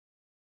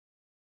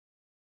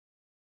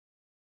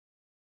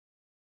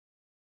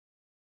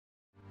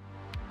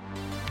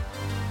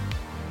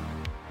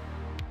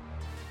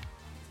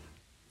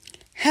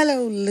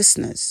Hello,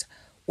 listeners.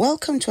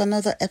 Welcome to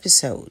another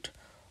episode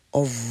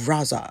of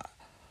Raza,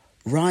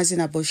 Rising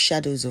Above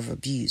Shadows of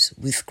Abuse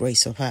with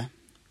Grace of Her.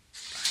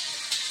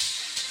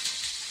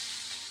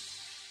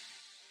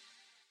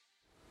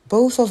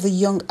 Both of the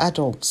young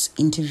adults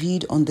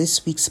interviewed on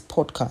this week's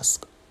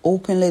podcast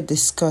openly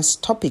discuss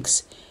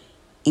topics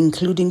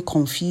including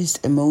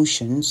confused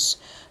emotions,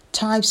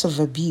 types of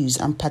abuse,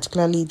 and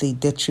particularly the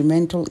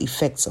detrimental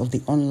effects of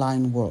the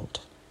online world.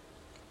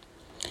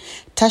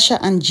 Tasha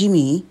and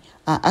Jimmy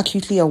are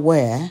acutely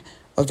aware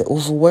of the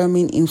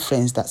overwhelming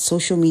influence that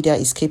social media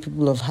is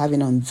capable of having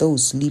on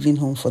those leaving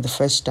home for the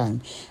first time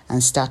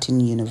and starting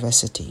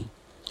university.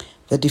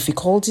 The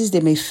difficulties they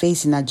may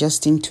face in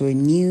adjusting to a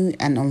new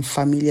and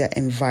unfamiliar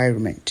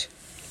environment.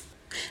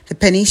 The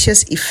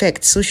pernicious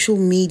effect social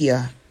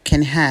media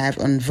can have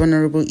on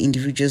vulnerable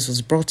individuals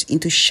was brought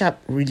into sharp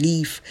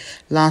relief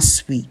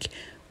last week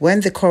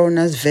when the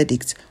coroner's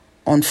verdict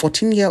on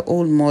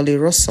 14-year-old Molly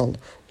Russell,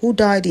 who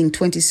died in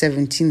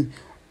 2017,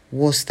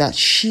 was that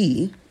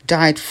she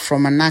died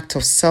from an act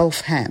of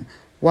self-harm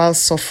while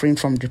suffering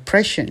from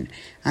depression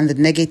and the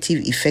negative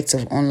effects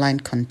of online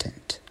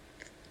content.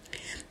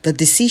 The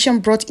decision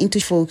brought into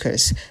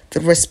focus the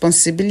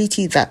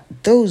responsibility that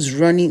those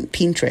running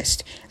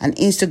Pinterest and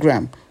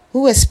Instagram,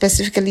 who were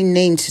specifically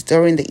named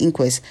during the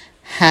inquest,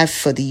 have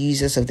for the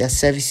users of their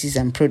services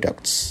and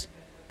products.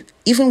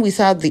 Even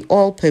without the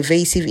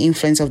all-pervasive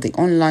influence of the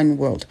online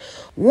world,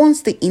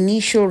 once the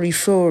initial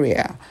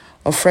euphoria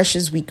of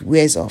Freshers Week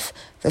wears off,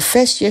 the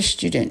first-year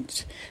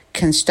student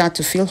can start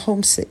to feel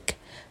homesick,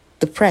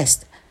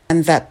 depressed,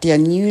 and that their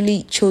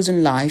newly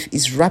chosen life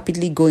is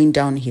rapidly going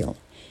downhill.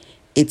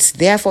 It's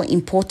therefore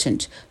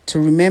important to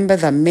remember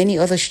that many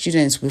other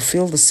students will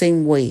feel the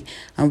same way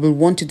and will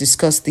want to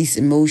discuss these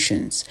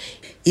emotions.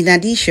 In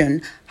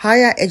addition,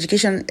 higher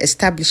education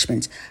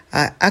establishments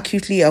are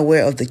acutely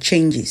aware of the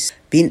changes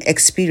being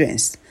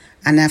experienced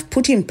and have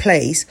put in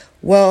place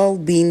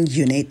well-being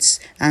units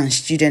and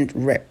student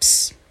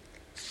reps.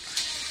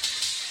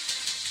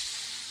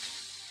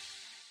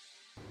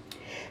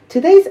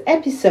 Today's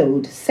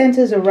episode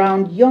centers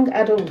around young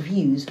adult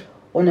views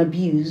on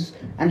abuse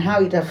and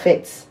how it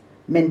affects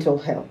mental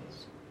health.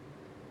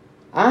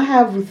 I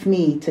have with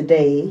me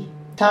today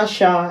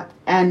Tasha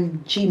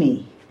and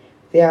Jimmy.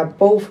 They are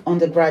both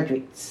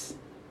undergraduates.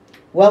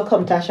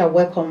 Welcome, Tasha.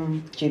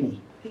 Welcome,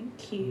 Jimmy.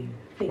 Thank you.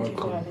 Thank you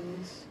for having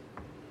us.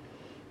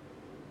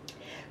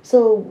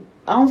 So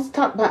I'll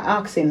start by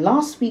asking,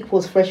 last week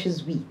was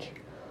Freshers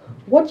Week.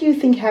 What do you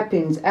think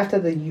happens after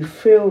the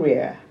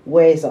euphoria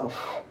wears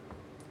off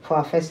for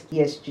our first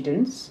year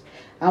students?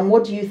 And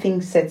what do you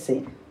think sets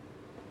in?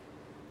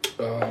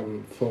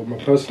 For my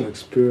personal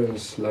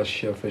experience,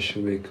 last year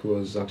Freshers Week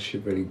was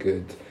actually very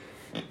good.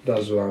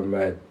 That's where I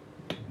met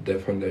the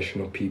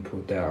foundational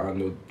people that I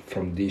know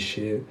from this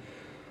year.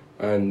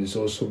 And it's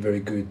also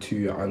very good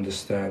to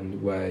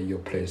understand where your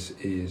place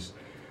is.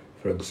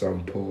 For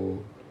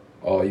example,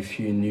 or if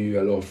you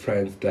knew a lot of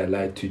friends that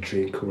like to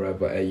drink or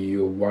whatever, and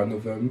you're one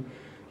of them,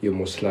 you're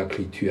most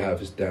likely to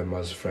have them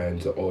as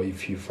friends. Or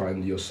if you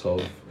find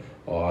yourself,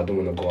 I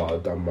don't want to go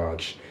out that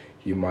much,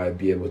 you might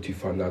be able to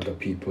find other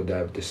people that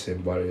have the same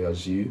value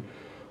as you.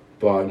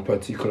 But in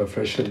particular,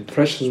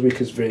 Freshers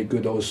Week is very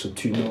good also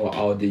to know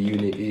how the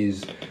unit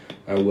is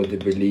and what they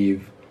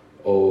believe,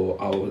 or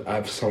I'll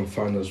have some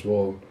fun as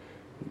well.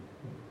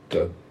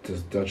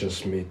 That's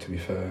just me, to be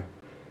fair.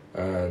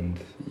 And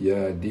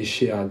yeah,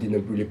 this year I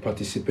didn't really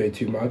participate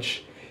too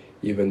much,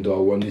 even though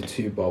I wanted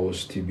to, but I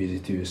was too busy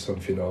to do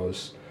something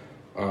else.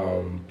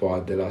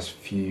 But the last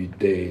few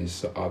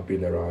days I've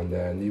been around,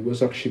 and it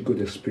was actually a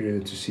good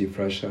experience to see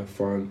fresh, have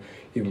fun,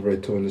 even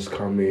returners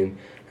come in,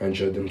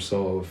 enjoy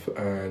themselves,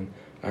 and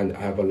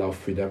have a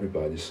laugh with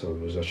everybody. So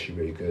it was actually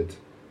very good.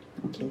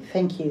 Okay,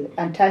 thank you.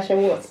 And Tasha,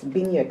 what's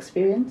been your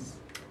experience?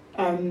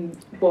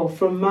 Well,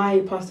 from my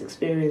past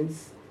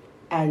experience,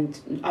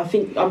 and I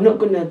think I'm not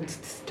going to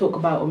talk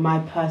about my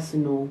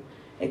personal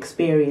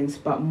experience,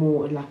 but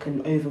more like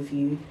an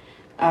overview.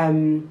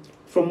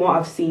 From what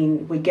I've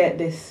seen, we get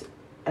this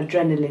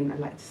adrenaline, I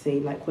like to say,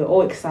 like we're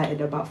all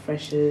excited about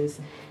freshers,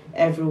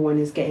 everyone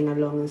is getting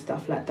along and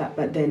stuff like that,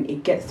 but then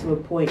it gets to a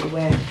point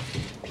where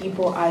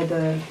people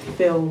either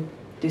feel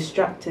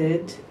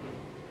distracted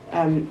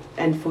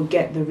and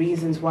forget the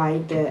reasons why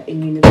they're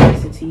in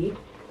university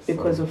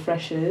because of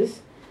freshers.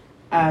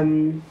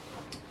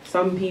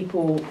 Some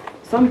people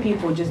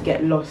just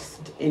get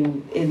lost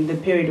in the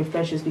period of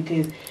freshers,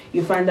 because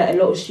you find that a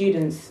lot of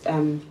students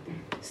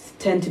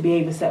tend to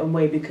behave a certain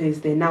way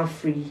because they're now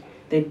free.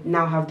 They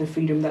now have the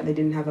freedom that they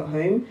didn't have at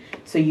home.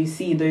 So you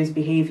see those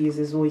behaviours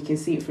as well. You can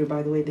see it through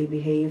by the way they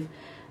behave.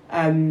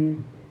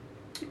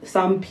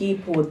 Some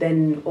people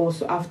then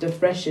also, after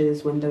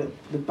freshers, when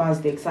the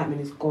buzz, the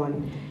excitement is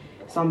gone,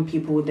 some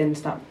people will then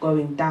start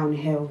going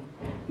downhill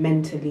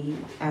mentally.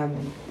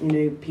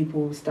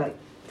 People start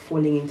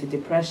falling into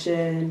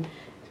depression.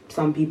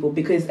 Some people,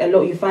 because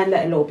you find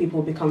that a lot of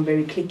people become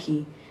very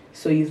cliquey.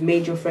 So you've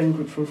made your friend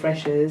group from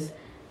freshers,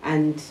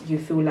 and you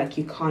feel like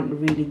you can't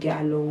really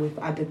get along with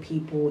other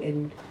people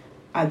in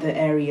other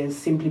areas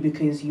simply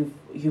because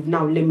you've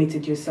now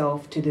limited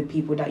yourself to the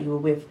people that you were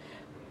with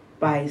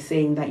by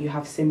saying that you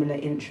have similar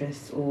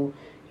interests, or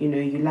you know,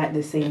 you like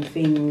the same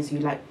things, you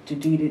like to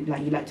you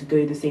like to go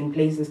to the same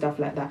place and stuff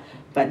like that.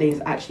 But there's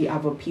actually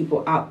other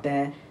people out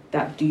there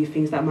that do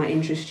things that might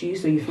interest you,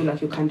 so you feel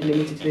like you're kind of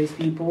limited to those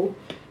people.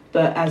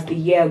 But as the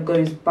year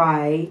goes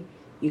by,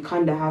 you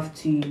kind of have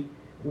to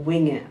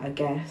wing it, I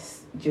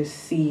guess, just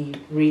see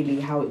really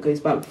how it goes.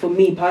 But for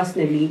me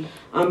personally,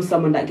 I'm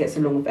someone that gets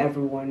along with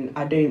everyone.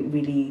 I don't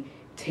really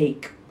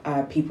take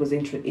people's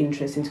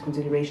interest into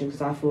consideration,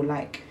 because I feel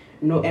like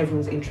not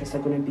everyone's interests are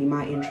going to be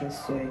my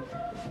interests, so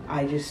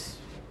I just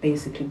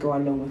basically go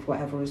along with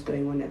whatever is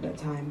going on at that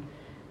time.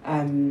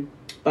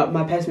 But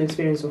my personal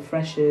experience with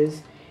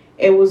freshers,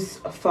 it was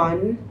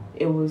fun,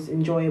 it was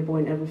enjoyable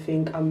and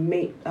everything. I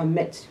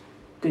met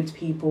good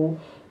people,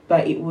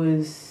 but it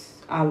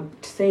was, I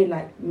would say,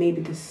 like maybe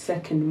the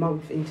second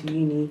month into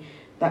uni,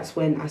 that's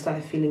when I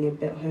started feeling a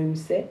bit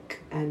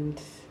homesick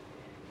and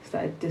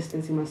started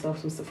distancing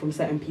myself from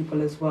certain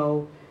people as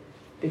well,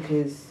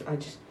 because I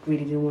just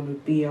really didn't want to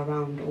be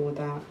around all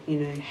that, you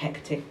know,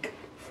 hectic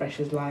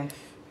freshers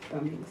life, if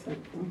that makes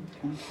sense.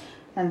 Okay.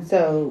 And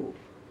so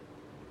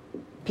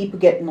people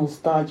get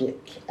nostalgic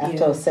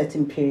after a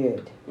certain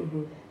period.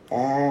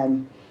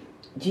 Mm-hmm.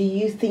 Do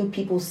you think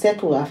people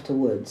settle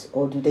afterwards,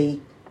 or do they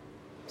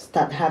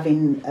start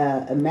having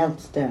a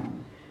meltdown?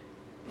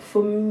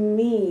 For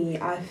me,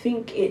 I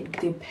think it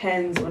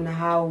depends on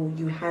how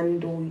you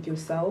handle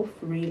yourself,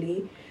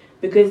 really.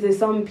 Because there's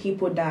some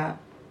people that,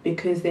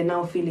 because they're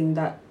now feeling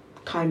that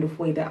kind of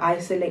way, they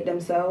isolate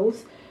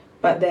themselves.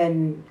 But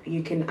then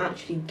you can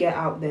actually get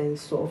out there and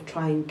sort of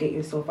try and get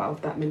yourself out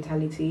of that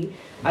mentality.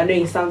 I know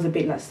it sounds a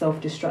bit like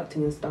self-destructing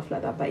and stuff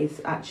like that, but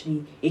it's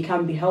actually, it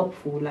can be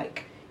helpful.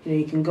 Like, you know,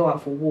 you can go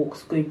out for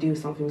walks, go do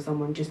something with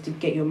someone just to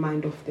get your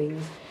mind off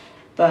things.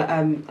 But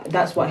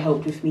that's what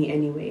helped with me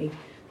anyway.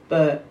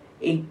 But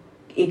it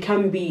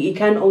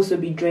can also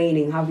be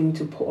draining, having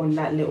to put on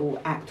that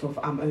little act of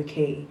I'm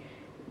okay,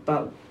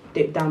 but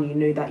deep down you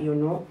know that you're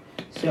not.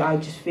 So I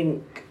just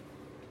think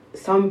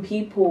some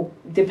people,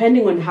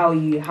 depending on how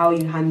you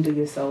handle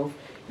yourself,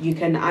 you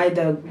can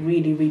either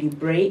really, really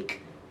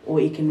break, or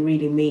it can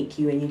really make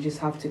you, and you just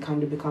have to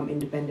kind of become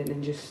independent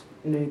and just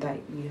know that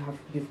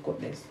you've got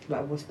this.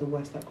 Like, what's the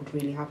worst that could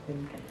really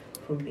happen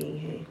from being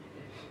here?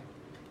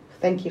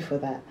 Thank you for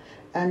that.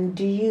 And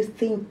do you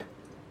think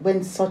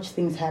when such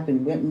things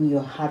happen, when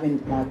you're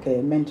having like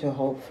a mental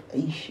health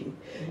issue,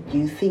 do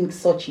you think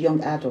such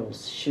young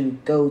adults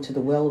should go to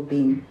the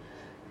well-being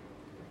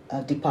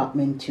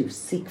department to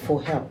seek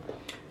for help?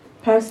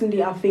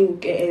 Personally, I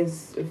think it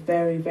is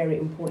very, very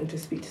important to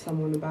speak to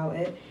someone about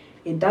it.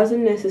 It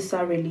doesn't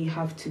necessarily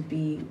have to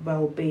be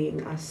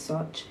well-being as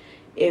such.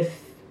 If,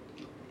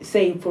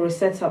 say, for a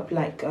setup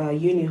like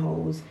uni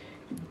halls,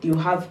 you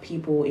have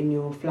people in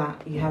your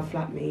flat, you have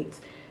flatmates,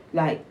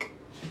 like,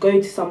 go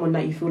to someone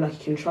that you feel like you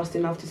can trust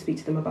enough to speak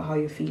to them about how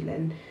you're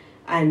feeling.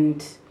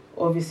 And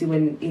obviously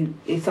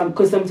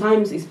because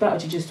sometimes it's better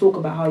to just talk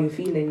about how you're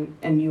feeling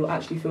and you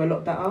actually feel a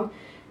lot better,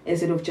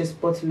 instead of just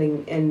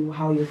bottling in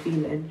how you're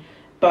feeling.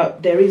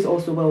 But there is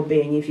also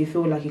well-being. If you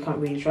feel like you can't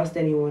really trust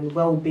anyone,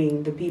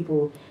 well-being, the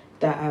people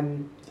that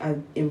are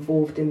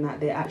involved in that,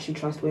 they're actually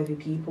trustworthy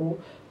people.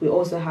 We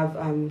also have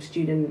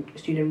student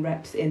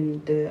reps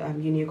in the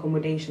uni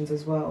accommodations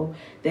as well.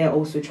 They're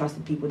also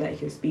trusted people that you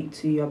can speak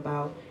to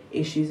about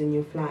issues in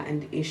your flat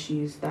and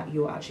issues that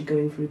you're actually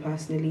going through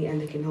personally,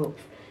 and they can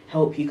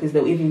help you, because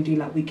they'll even do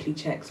like weekly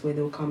checks where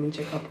they'll come and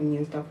check up on you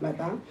and stuff like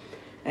that.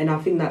 And I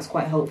think that's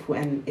quite helpful,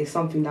 and it's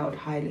something that I would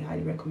highly,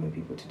 highly recommend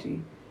people to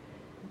do.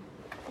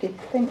 Okay,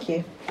 thank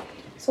you.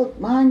 So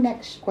my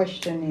next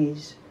question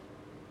is,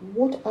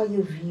 what are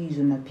your views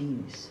on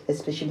abuse,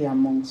 especially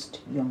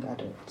amongst young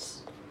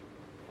adults?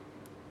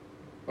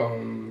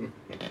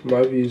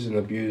 My views on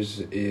abuse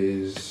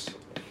is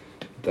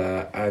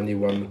that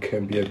anyone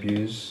can be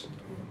abused,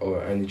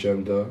 or any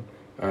gender,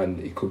 and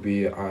it could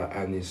be at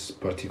any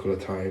particular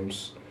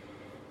times.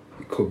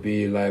 It could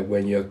be like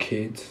when you're a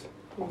kid,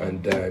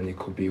 and then it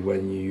could be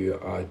when you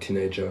are a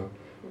teenager,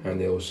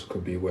 and it also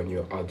could be when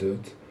you're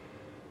adult.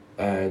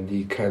 And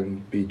it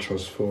can be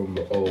transformed,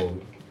 or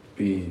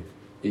it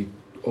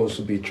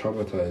also be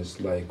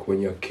traumatized. Like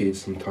when you're a kid,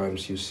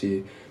 sometimes you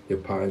see your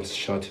parents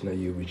shouting at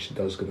you, which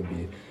that's going to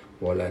be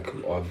more like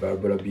a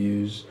verbal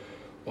abuse,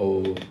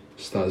 or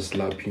start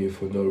slapping you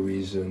for no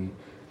reason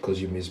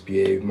because you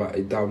misbehave.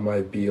 That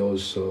might be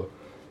also,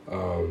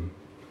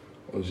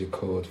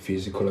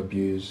 physical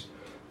abuse.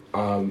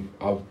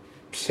 I'll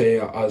say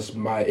as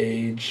my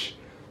age,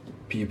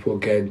 people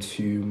get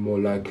to more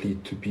likely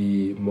to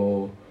be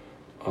more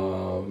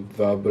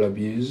verbal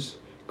abuse,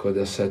 because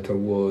there's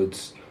certain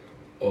words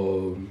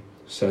or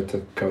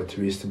certain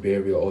characteristic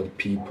behavior of the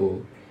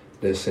people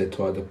they say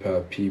to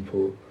other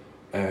people,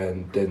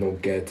 and they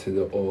don't get it,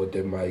 or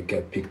they might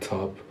get picked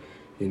up.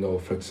 You know,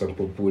 for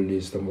example,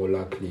 bullies, they're more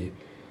likely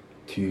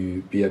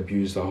to be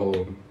abused at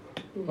home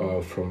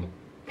from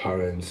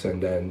parents,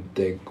 and then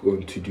they're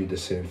going to do the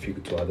same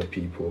thing to other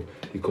people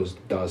because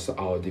that's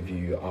how they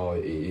view how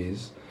it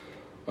is.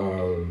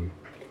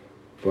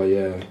 But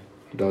yeah,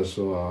 that's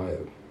what I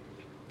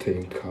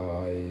think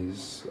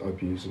is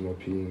abuse, in my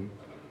opinion.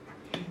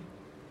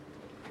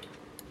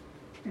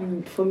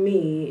 For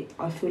me,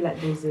 I feel like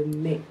there's a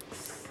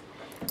mix.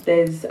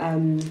 There's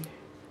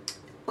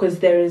because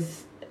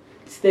there's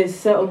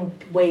certain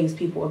ways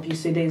people abuse.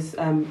 So there's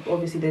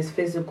obviously there's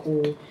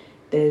physical,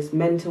 there's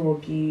mental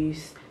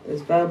abuse,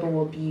 there's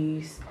verbal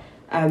abuse,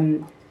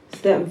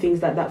 certain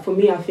things like that. For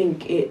me, I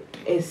think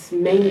it's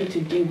mainly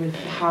to do with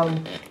how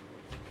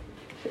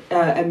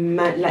a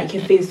man, like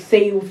if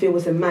it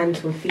was a man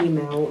to a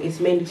female, it's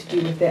mainly to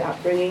do with their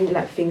upbringing,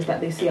 like things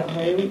that they see at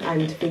home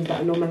and things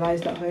that are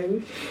normalised at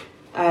home.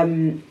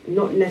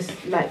 Not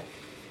necessarily like,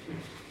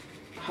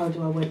 how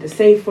do I word this?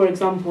 Say for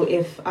example,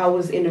 if I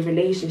was in a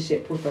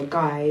relationship with a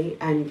guy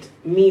and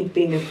me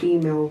being a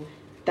female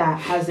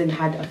that hasn't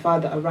had a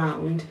father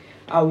around,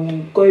 I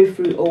will go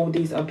through all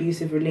these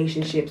abusive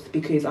relationships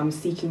because I'm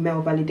seeking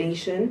male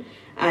validation,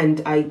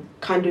 and I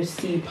kind of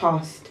see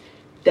past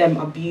them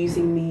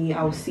abusing me.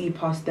 I'll see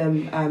past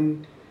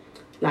them,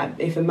 like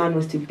if a man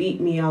was to beat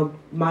me,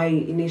 my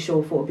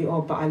initial thought would be,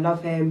 oh, but I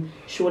love him,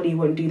 surely he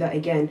won't do that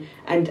again.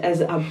 And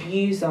as an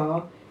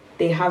abuser,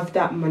 they have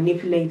that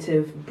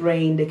manipulative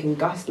brain, they can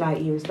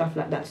gaslight you and stuff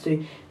like that, so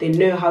they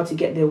know how to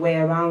get their way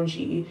around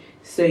you.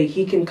 So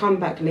he can come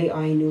back later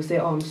and he'll say,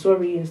 oh, I'm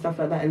sorry and stuff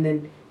like that, and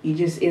then you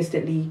just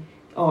instantly,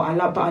 oh, I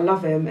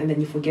love him, and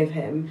then you forgive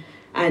him.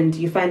 And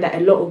you find that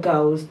a lot of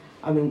girls,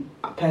 I mean,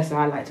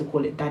 personally I like to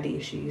call it daddy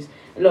issues,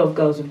 a lot of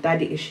girls with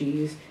daddy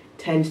issues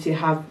tend to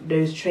have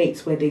those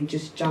traits where they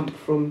just jump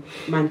from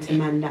man to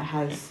man that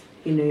has,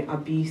 you know,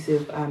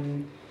 abusive,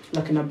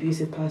 like an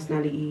abusive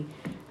personality.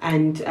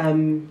 And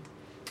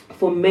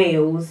for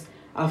males,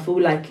 I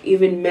feel like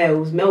even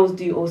males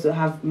do also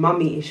have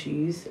mummy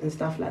issues and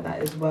stuff like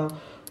that as well,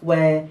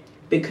 where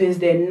because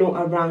they're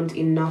not around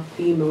enough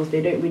females,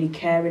 they don't really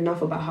care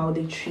enough about how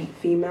they treat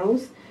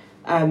females.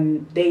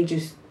 They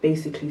just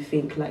basically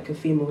think like a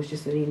female is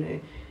just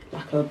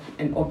like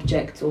an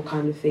object or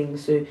kind of thing.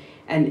 So,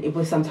 and it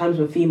was sometimes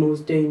when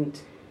females don't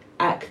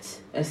act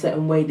a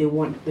certain way they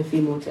want the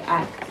female to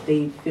act,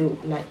 they feel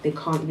like they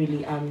can't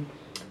really,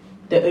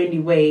 the only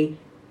way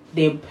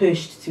they're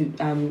pushed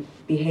to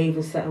behave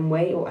a certain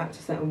way or act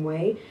a certain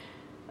way.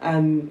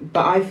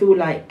 But I feel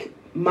like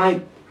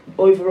my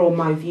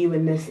view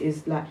in this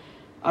is like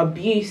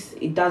abuse,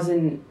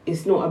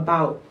 it's not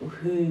about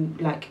who,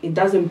 like it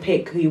doesn't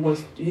pick who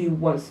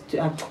wants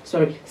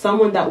to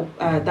someone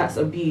that's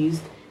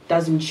abused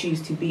doesn't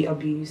choose to be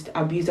abused.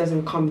 Abuse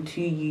doesn't come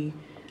to you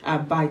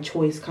by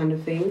choice kind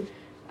of thing.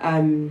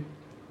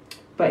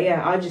 But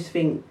yeah, I just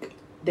think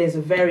there's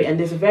a very,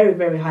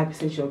 very high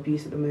percentage of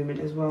abuse at the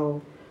moment as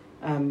well,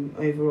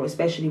 overall,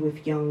 especially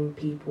with young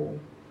people.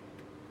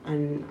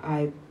 And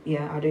I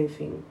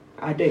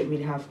don't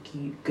really have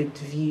good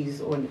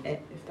views on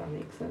it, if that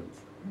makes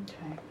sense.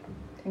 Okay,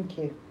 thank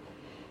you.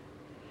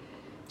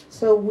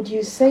 So would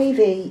you say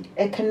the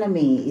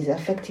economy is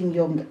affecting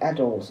young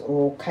adults,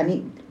 or can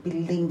it be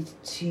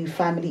linked to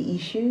family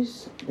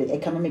issues? The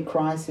economic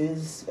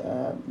crisis,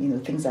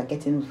 things are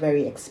getting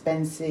very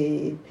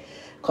expensive,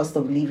 cost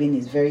of living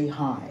is very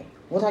high.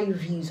 What are your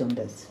views on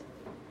this?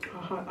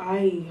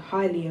 I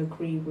highly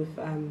agree with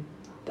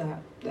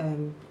that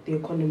the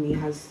economy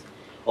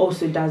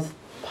does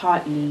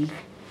partly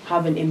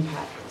have an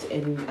impact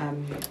in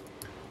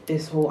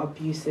this whole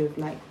abusive,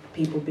 like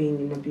people being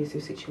in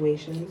abusive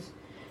situations.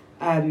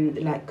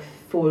 Like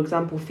for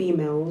example,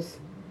 females,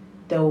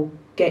 they'll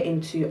get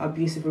into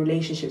abusive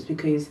relationships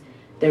because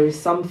there is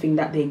something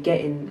that they're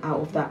getting out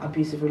of that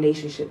abusive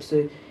relationship.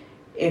 So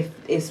if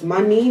it's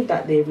money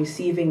that they're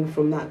receiving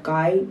from that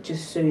guy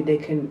just so they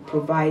can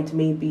provide,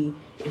 maybe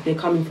if they're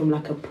coming from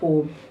like a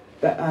poor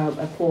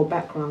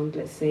background,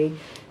 let's say,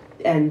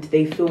 and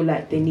they feel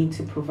like they need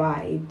to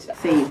provide,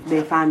 say,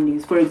 their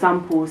families. For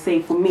example,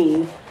 say for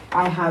me,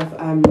 I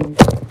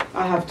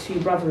have two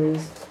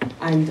brothers,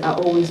 and I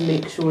always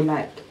make sure,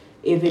 like,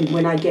 even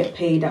when I get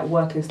paid at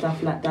work and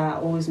stuff like that, I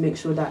always make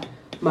sure that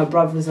my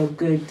brothers are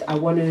good. I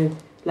want to,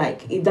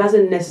 like, it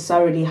doesn't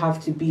necessarily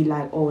have to be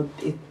like,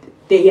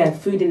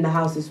 food in the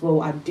house as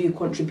well. I do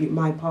contribute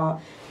my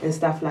part and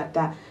stuff like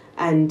that.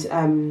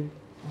 And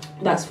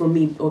that's for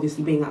me,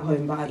 obviously, being at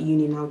home, but at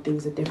uni now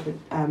things are different.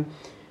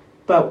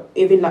 But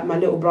even like my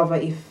little brother,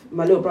 if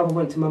my little brother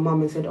went to my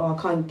mum and said, oh,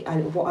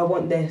 I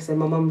want this, and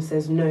my mum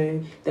says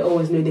no, they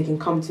always know they can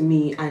come to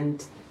me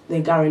and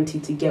they're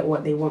guaranteed to get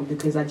what they want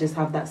because I just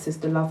have that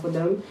sister love for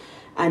them.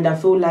 And I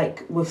feel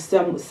like with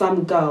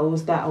some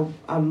girls that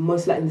are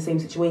most likely in the same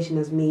situation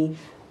as me,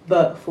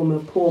 but from a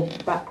poor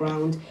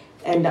background,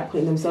 end up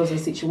putting themselves in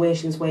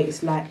situations where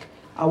it's like,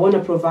 I want to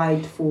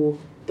provide for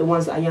the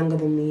ones that are younger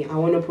than me. I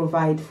want to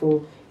provide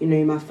for,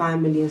 my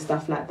family and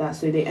stuff like that.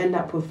 So they end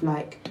up with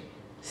like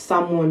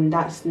someone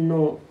that's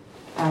not,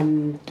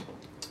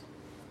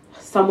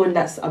 someone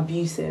that's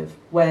abusive,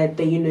 where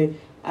they,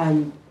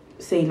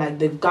 say like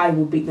the guy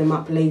will beat them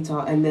up later,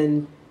 and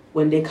then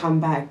when they come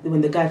back,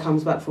 when the guy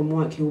comes back from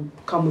work, he'll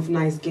come with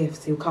nice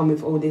gifts, he'll come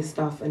with all this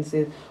stuff and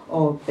say,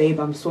 oh, babe,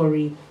 I'm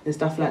sorry, and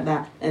stuff like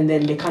that. And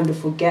then they kind of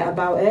forget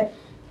about it.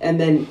 And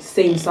then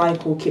same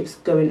cycle keeps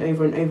going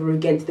over and over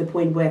again to the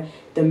point where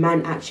the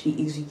man actually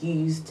is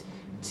used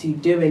to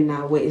doing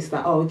now, where it's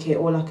like, oh, okay,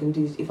 all I can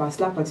do is if I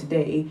slap her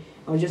today,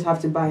 I'll just have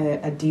to buy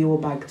a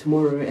Dior bag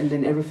tomorrow and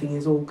then everything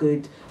is all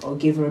good, or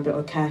give her a bit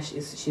of cash,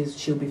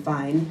 she'll be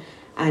fine.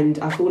 And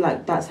I feel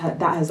like that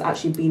has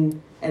actually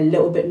been a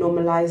little bit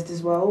normalised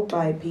as well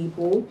by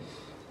people.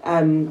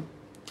 And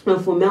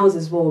for males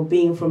as well,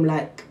 being from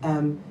like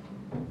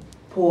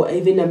poor,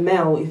 even a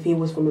male, if he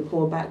was from a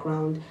poor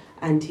background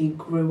and he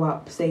grew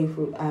up, say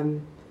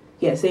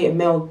a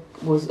male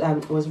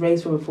was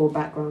raised from a poor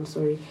background,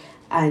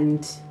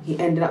 and he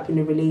ended up in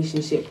a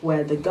relationship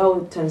where the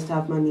girl turns to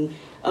have money,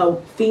 a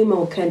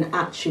female can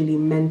actually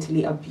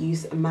mentally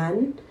abuse a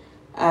man.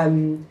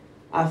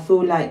 I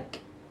feel like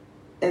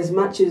as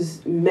much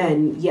as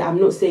men, I'm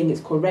not saying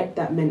it's correct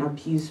that men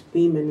abuse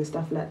women and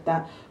stuff like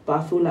that, but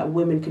I feel like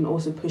women can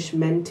also push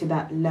men to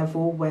that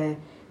level where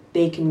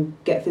they can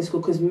get physical,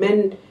 because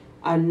men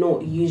are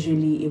not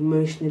usually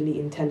emotionally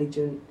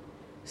intelligent,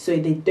 so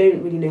they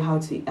don't really know how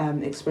to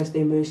express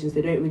their emotions.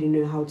 They don't really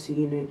know how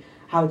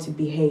to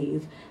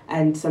behave,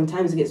 and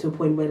sometimes it gets to a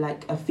point where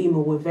like a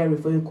female, we're very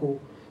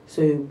vocal,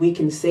 so we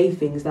can say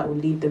things that will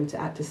lead them to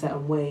act a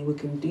certain way. We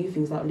can do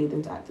things that will lead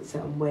them to act a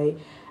certain way.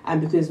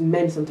 And because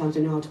men sometimes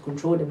don't know how to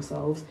control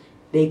themselves,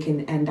 it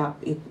could end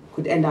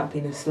up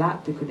in a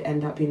slap. It could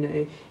end up,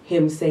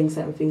 him saying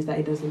certain things that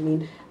he doesn't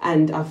mean.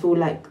 And I feel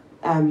like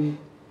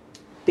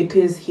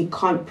because he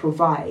can't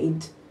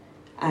provide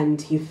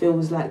and he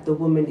feels like the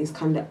woman is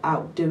kind of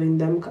outdoing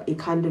them, it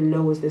kind of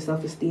lowers their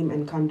self-esteem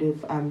and kind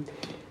of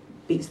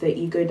beats their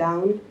ego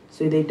down.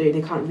 So they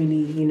can't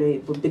really,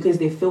 because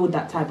they feel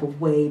that type of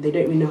way, they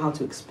don't really know how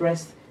to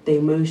express their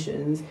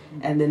emotions,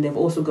 and then they've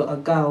also got a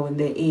girl in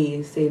their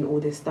ear saying all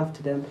this stuff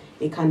to them.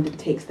 It kind of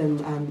takes them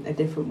a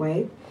different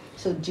way.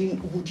 So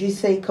would you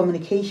say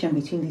communication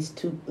between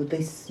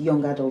these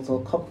young adults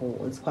or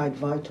couple is quite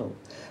vital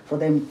for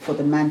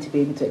the man to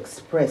be able to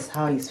express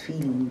how he's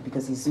feeling,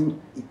 because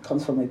it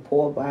comes from a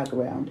poor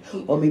background,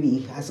 or maybe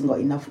he hasn't got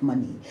enough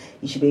money?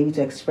 He should be able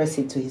to express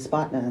it to his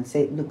partner and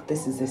say, look,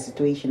 this is the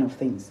situation of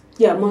things.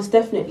 Yeah, most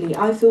definitely.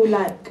 I feel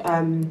like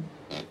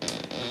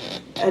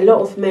a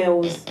lot of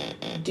males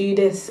do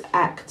this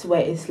act where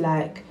it's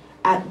like,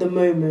 at the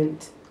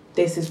moment,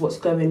 this is what's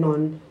going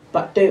on,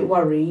 but don't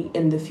worry,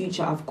 in the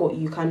future I've got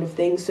you, kind of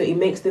thing. So it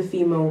makes the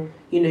female,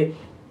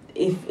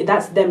 if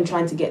that's them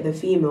trying to get the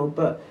female,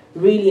 but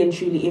really and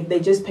truly, if they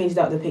just painted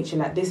out the picture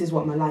like, this is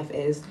what my life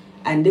is,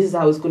 and this is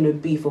how it's going to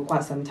be for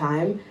quite some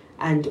time,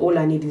 and all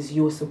I need is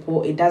your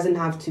support. It doesn't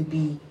have to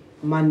be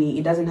money,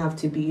 it doesn't have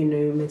to be,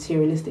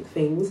 materialistic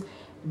things,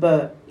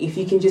 but if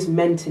you can just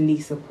mentally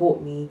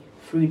support me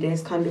through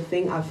this kind of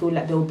thing, I feel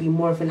like there'll be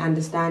more of an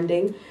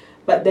understanding.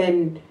 But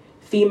then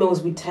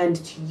females, we tend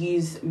to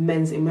use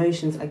men's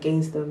emotions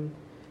against them.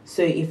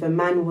 So if a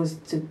man was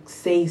to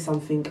say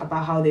something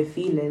about how they're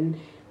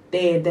feeling,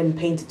 they're then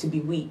painted to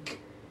be weak.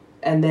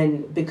 And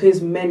then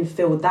because men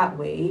feel that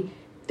way,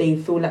 they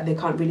feel like they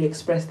can't really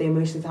express their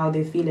emotions, how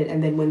they're feeling.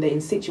 And then when they're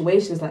in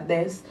situations like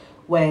this,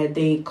 where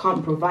they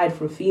can't provide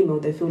for a female,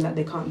 they feel like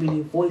they can't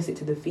really voice it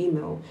to the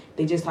female.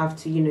 They just have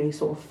to,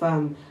 sort of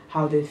firm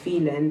how they're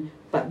feeling.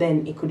 But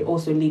then it could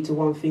also lead to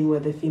one thing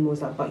where the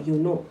female's like, but you're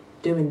not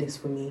doing this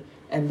for me.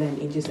 And then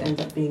it just ends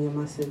up being a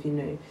massive,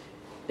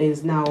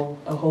 there's now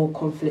a whole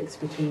conflict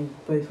between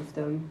both of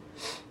them.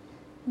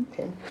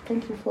 Okay,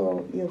 thank you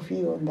for your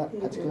view on that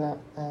particular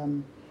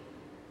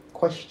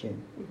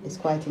question. Mm-hmm. It's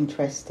quite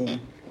interesting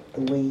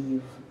the way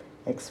you've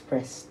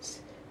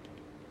expressed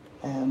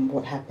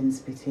what happens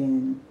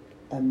between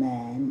a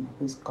man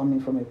who's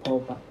coming from a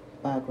poor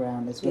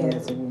background as well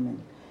as a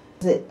woman.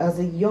 As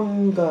a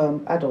young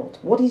adult,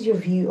 what is your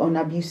view on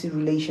abusive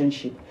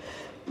relationship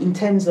in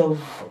terms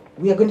of,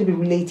 we are going to be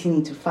relating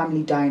it to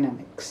family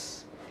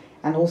dynamics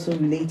and also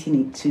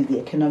relating it to the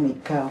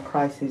economic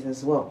crisis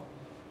as well?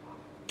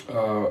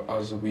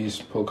 As we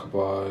spoke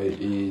about,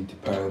 it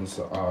depends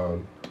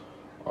on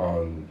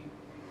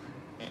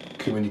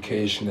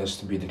communication has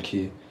to be the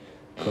key.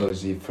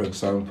 Because if, for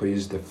example,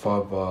 is the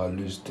father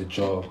lose the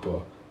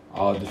job,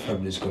 how the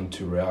family is going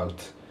to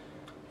react.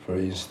 For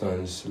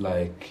instance,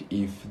 like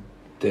if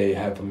they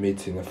have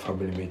a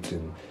family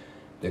meeting,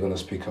 they're going to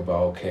speak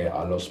about, okay,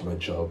 I lost my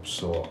job,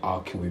 so how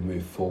can we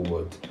move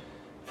forward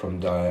from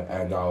that,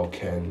 and how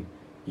can,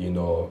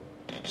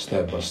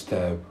 step by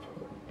step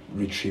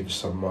retrieve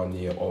some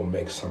money or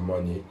make some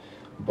money.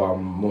 But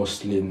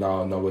mostly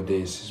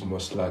nowadays, it's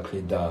most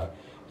likely that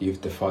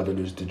if the father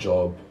loses the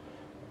job,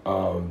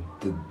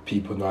 the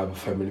people now have a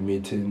family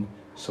meeting,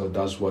 so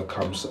that's what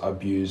comes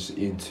abuse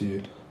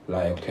into.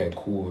 Like, okay,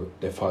 cool,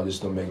 the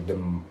father's not making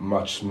them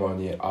much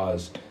money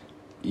as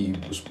he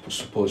was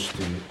supposed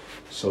to,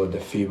 so the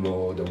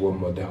female, the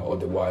woman, or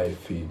the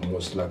wife is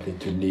most likely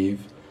to leave,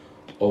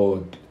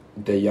 or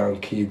the young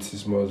kids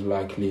is most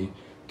likely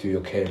to,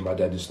 okay, my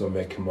dad is not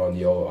making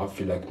money, or I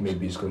feel like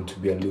maybe he's going to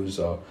be a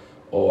loser,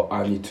 or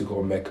I need to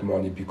go make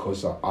money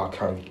because I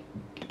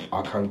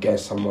can get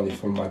some money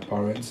from my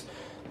parents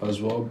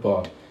as well.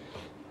 But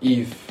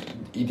if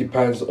it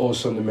depends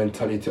also on the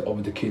mentality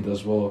of the kid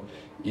as well.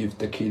 If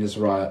the kid is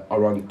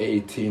around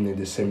 18 at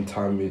the same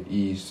time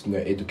he's in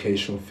the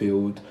education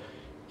field,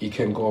 he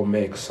can go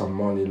make some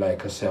money.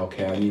 Like I say,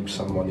 okay, I need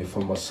some money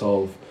for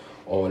myself,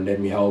 or let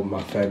me help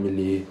my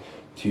family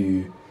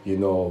to,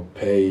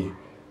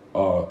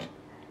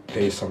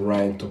 pay some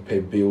rent or pay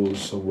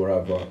bills or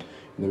whatever.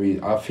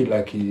 I feel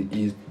like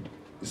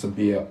it's a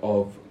bit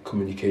of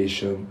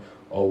communication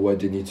or what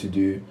they need to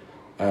do.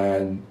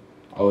 And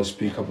I will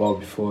speak about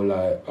before,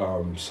 like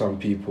some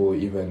people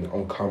even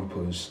on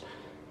campus,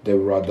 they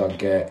would rather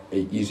get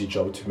an easy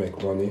job to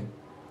make money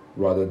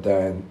rather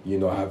than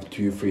have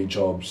 2-3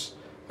 jobs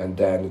and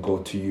then go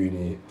to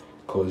uni,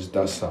 because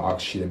that's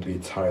actually a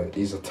bit tiring.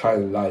 It's a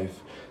tiring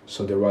life,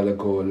 so they rather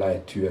go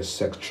like to a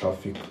sex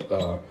traffic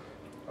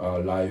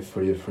life,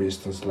 for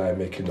instance, like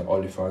making the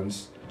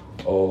OnlyFans,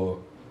 or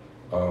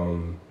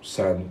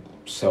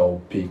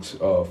sell pics,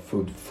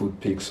 food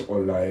pics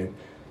online.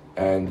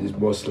 And it's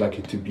most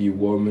likely to be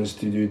women's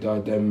to do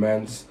that than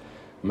men's.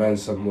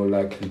 Men's are more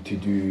likely to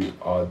do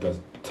the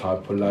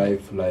type of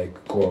life,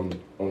 like go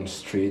on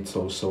streets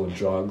or sell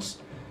drugs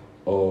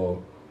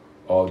or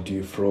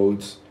do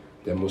frauds.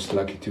 They're most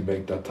likely to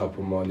make that type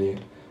of money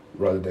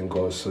rather than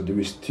go. So there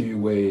is 2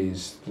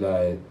 ways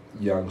like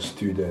young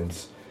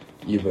students,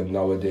 even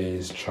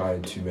nowadays,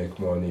 trying to make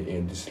money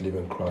in this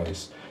living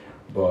crisis.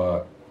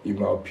 But in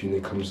my opinion,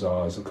 it comes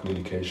out as a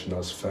communication,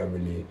 as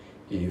family.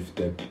 If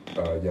the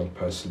young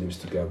person lives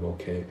together,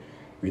 okay,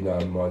 we know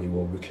money,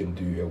 what we can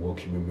do and what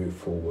can we move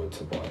forward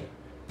about it.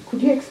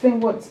 Could you explain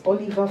what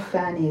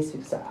OnlyFans is?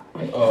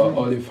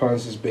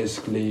 OnlyFans is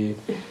basically,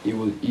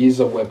 is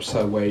a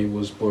website where it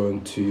was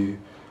born to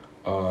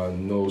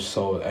no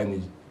sell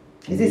any.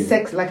 Is it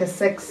sex, like a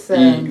sex?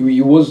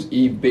 It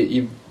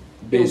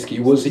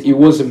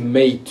wasn't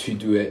made to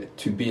do it,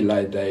 to be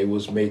like that. It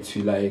was made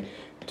to like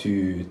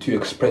to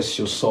express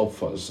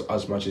yourself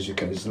as much as you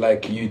can. It's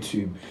like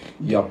YouTube.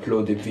 You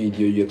upload a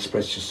video, you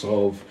express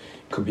yourself.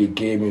 It could be a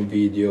gaming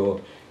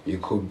video.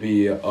 It could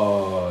be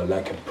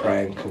like a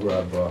prank or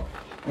whatever.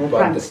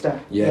 Prankster.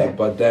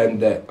 But then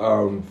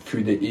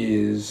through the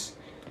years,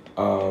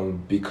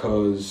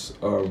 because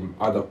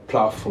other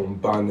platform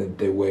banned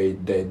the way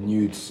the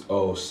nudes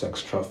or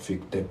sex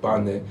traffic, they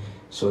banned it.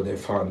 So they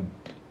found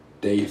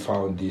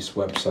this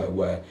website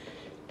where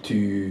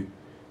to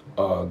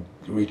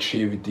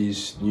retrieve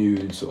these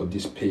nudes or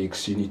these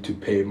pics, you need to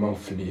pay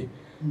monthly.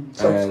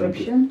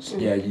 Subscription?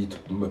 You need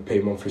to pay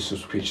monthly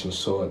subscription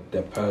so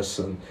the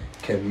person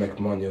can make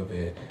money of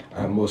it.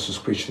 And more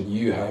subscription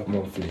you have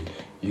monthly,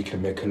 you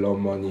can make a lot of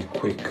money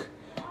quick,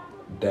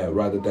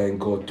 rather than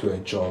go to a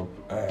job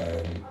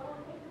and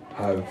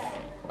have,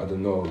 I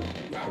don't know,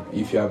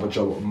 if you have a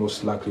job,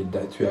 most likely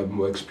that you have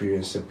more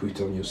experience and put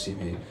it on your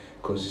CV,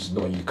 because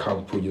you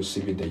can't put your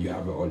CV that you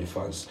have an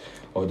OnlyFans,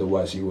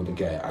 otherwise you wouldn't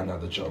get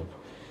another job,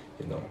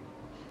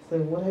 So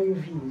what are your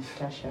views,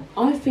 Tasha?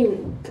 I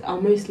think I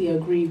mostly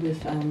agree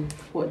with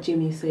what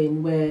Jimmy's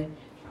saying,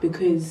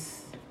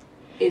 because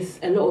it's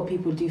a lot of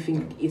people do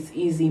think it's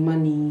easy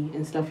money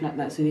and stuff like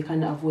that, so they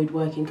kind of avoid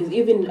working. Because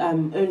even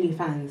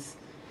OnlyFans,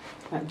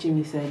 like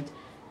Jimmy said,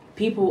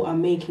 people are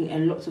making a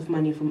lot of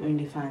money from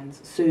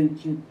OnlyFans. So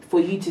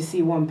for you to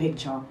see one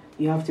picture,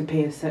 you have to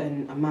pay a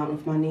certain amount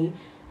of money,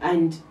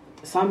 and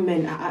some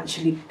men are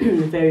actually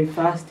very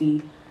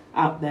thirsty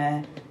out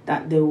there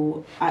that they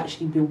will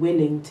actually be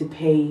willing to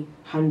pay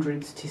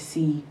hundreds to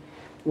see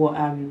what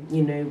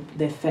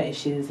their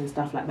fetishes and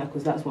stuff like that,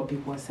 because that's what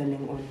people are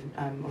selling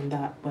on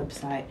that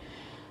website.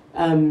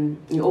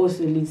 It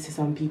also leads to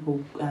some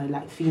people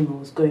like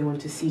females going on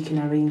to seeking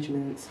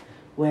arrangements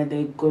where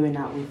they're going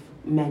out with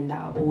men that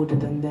are older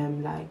than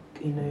them,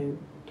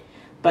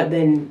 but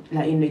then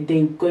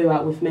they go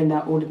out with men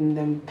that are older than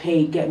them,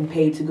 getting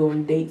paid to go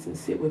on dates and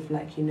sit with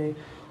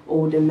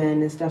older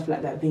men and stuff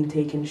like that, being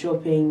taken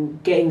shopping,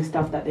 getting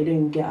stuff that they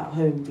don't get at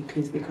home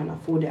because they can't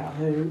afford it at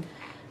home.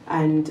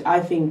 And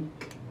I think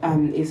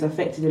it's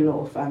affected a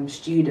lot of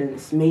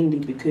students, mainly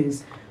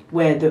because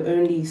where the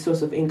only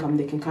source of income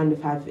they can kind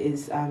of have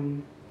is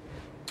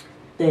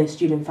their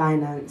student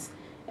finance,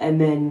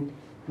 and then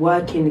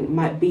working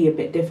might be a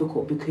bit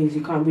difficult because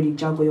you can't really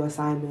juggle your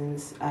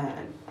assignments,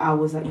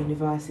 hours at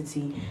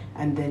university,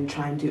 and then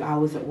try and do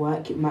hours at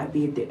work. It might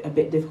be a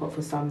bit difficult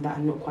for some that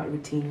are not quite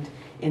routined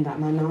in that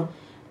manner.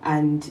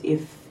 And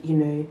if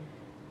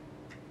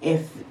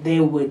they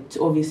would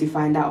obviously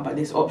find out about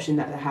this option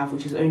that they have,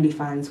 which is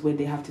OnlyFans, where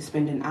they have to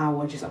spend an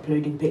hour just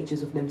uploading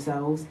pictures of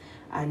themselves,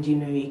 and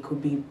it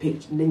could be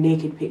the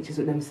naked pictures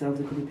of themselves,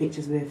 it could be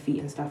pictures of their feet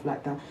and stuff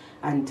like that,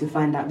 and to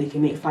find out they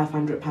can make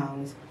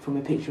 £500 from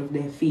a picture of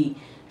their feet,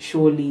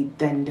 surely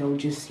then they'll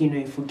just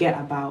forget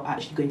about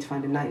actually going to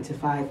find a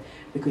 9-to-5,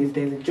 because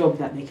there's a job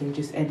that they can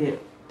just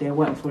edit their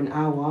work for an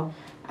hour,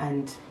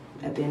 and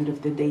at the end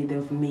of the day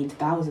they've made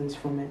thousands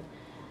from it.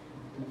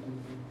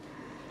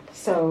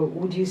 So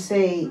would you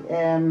say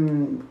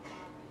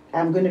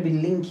I'm going to be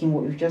linking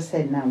what we've just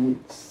said now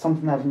with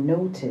something I've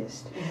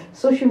noticed.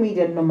 Social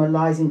media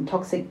normalizing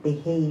toxic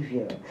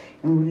behavior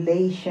in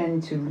relation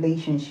to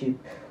relationship.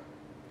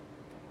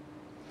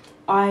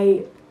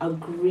 I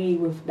agree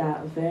with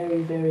that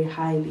very, very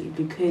highly,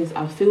 because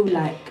I feel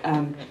like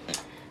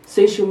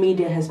social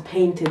media has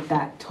painted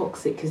that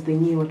toxic as the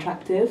new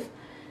attractive.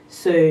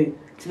 So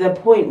to the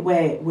point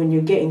where when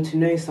you're getting to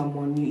know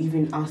someone, you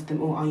even ask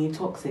them, oh, are you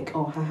toxic?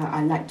 Oh, haha,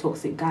 I like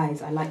toxic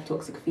guys, I like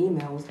toxic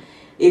females.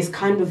 It's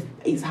kind of,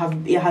 it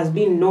has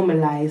been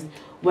normalised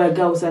where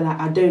girls are like,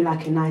 I don't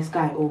like a nice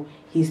guy, or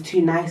he's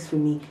too nice for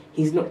me,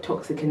 he's not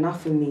toxic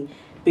enough for me,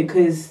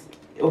 because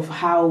of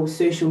how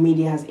social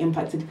media has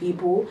impacted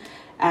people.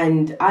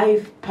 And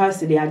I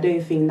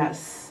don't think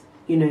that's,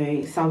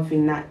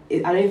 something that, I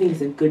don't think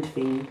it's a good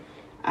thing.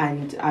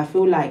 And I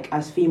feel like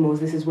as females,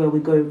 this is where we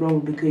go wrong,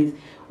 because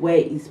where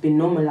it's been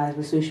normalised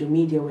with social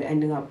media, we're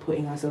ending up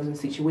putting ourselves in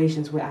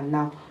situations where are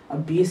now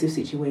abusive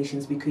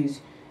situations,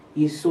 because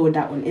you saw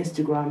that on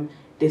Instagram,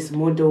 this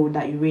model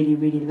that you really,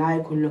 really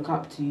like or look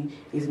up to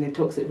is in a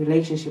toxic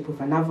relationship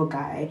with another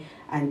guy,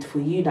 and for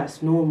you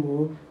that's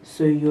normal,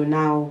 so you're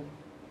now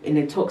in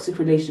a toxic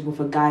relationship with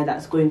a guy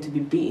that's going to be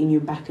beating you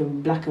back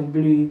in black and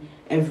blue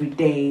every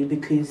day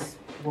because,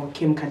 well,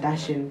 Kim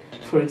Kardashian,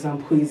 for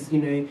example, is,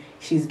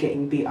 she's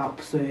getting beat up,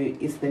 so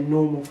it's the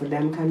normal for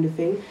them kind of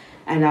thing.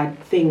 And I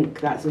think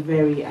that's a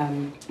very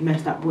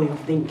messed up way of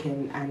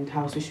thinking, and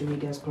how social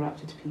media has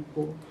corrupted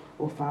people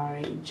of our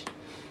age.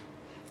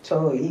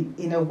 So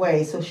in a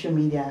way, social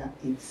media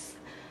is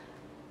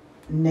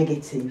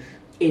negative.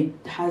 It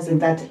has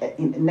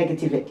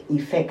negative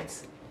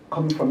effects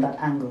coming from that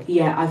angle.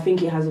 Yeah, I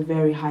think it has a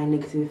very high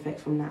negative effect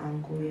from that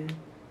angle, yeah.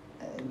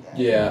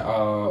 Yeah, I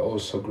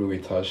also agree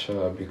with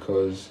Tasha,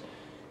 because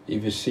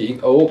if you see,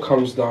 it all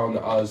comes down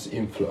as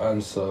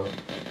influencer.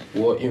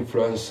 What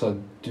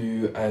influencer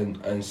do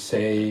and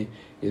say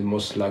is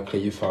most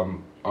likely, if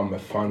I'm a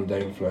fan of the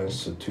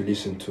influencer, to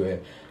listen to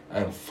it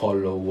and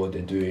follow what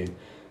they're doing.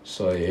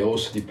 So it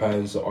also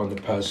depends on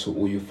the person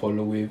who you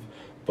follow with.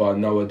 But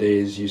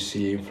nowadays you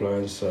see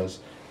influencers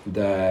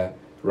that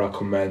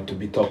recommend to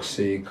be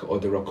toxic, or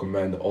they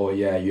recommend, oh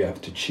yeah, you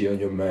have to cheat on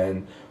your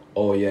man,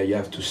 oh yeah, you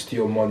have to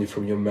steal money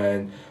from your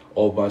man,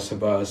 or vice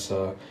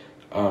versa.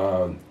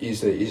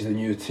 Is the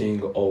new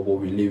thing of what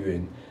we live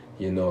in,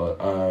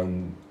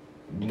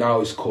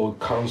 now it's called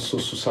cancel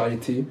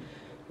society.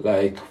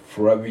 Like,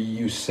 for every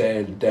you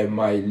said that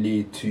might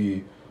lead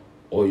to,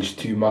 or is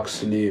too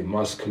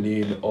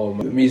masculine or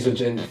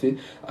misogyny,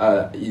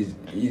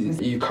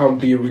 you can't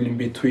be really in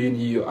between.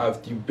 You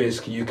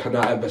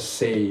cannot ever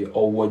say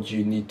or what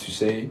you need to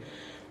say.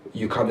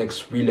 You can't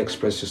really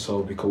express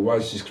yourself, because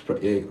once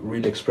you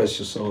really express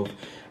yourself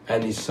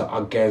and it's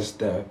against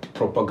the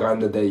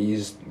propaganda that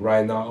is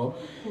right now,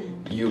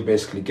 you're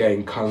basically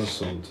getting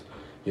cancelled.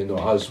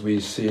 As we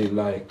see,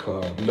 like,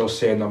 not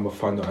saying I'm a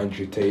fan of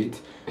Andrew Tate,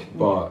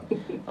 but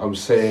I'm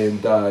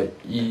saying that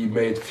he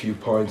made a few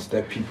points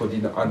that people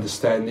didn't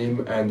understand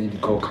him and he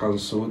got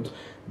cancelled.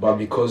 But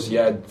because he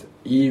had,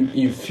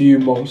 in few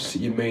months,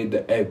 he made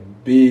a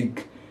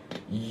big,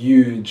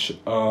 huge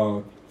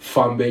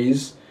fan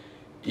base,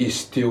 is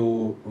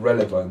still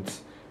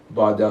relevant.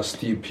 But there are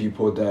still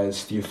people that are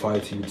still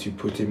fighting to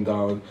put him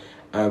down.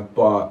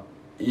 But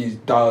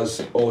it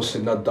does also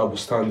not double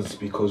standards,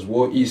 because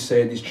what he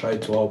said is trying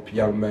to help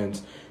young men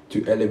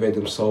to elevate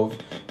themselves,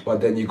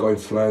 but then you got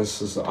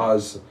influencers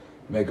as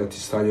Megan Thee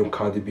Stallion,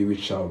 Cardi B,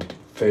 which are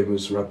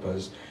famous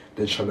rappers,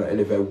 they're trying to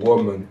elevate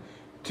women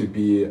to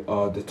be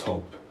the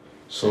top.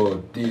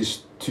 So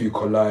these two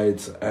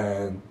collide,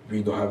 and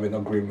we don't have an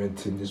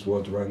agreement in this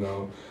world right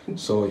now.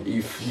 So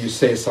if you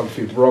say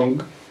something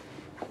wrong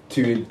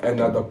to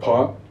another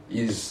part,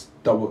 is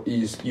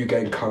you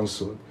getting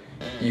cancelled.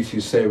 If you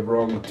say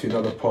wrong to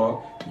another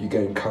part, you're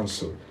getting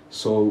cancelled.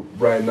 So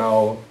right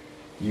now,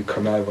 you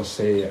can never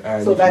say.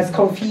 And so that's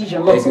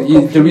confusion.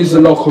 There is a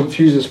lot of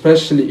confusion,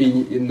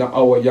 especially in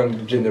our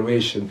young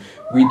generation.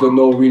 We don't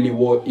know really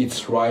what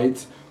it's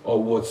right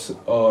or what's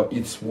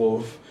it's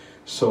worth.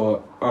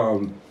 So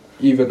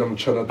even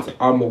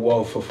I'm a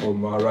welfare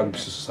from Arabic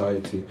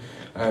society,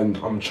 and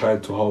I'm trying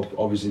to help,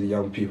 obviously, the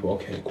young people.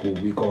 Okay, cool,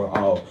 we're going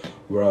out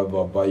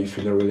wherever, but if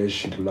you're in a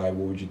relationship, like,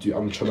 what would you do?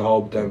 I'm trying to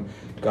help them,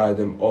 guide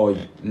them, or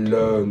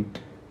learn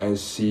and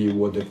see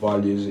what the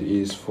values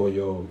is for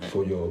your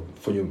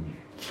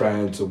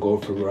friends or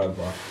girlfriend,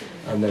 wherever,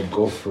 and then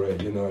go for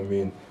it. You know what I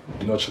mean?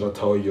 I'm not trying to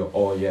tell you,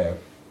 oh yeah,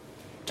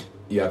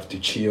 you have to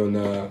cheat on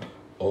her,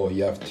 or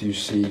you have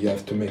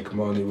to make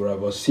money,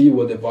 wherever. See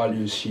what the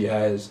values she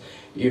has.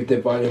 If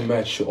the value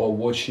match or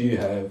what you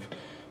have,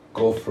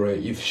 go for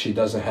it. If she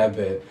doesn't have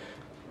it,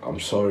 I'm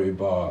sorry,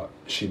 but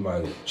she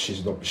might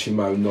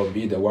not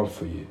be the one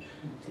for you.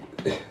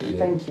 Yeah.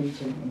 Thank you,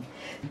 Jimmy.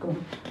 Go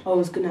on. I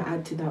was going to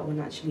add to that one,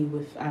 actually,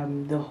 with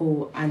the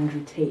whole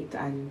Andrew Tate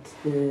and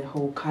the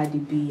whole Cardi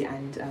B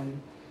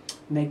and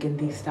Megan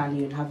Thee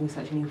Stallion having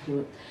such an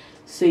influence.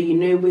 So,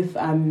 with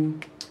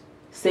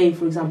say,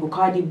 for example,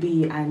 Cardi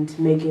B and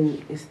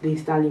Megan Thee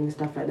Stallion and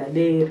stuff like that,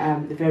 they're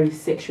very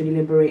sexually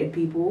liberated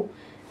people,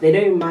 they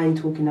don't mind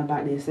talking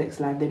about their sex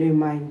life. They don't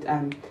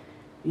mind,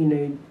 you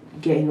know,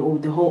 getting all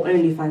the whole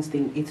OnlyFans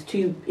thing. It's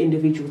two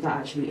individuals that are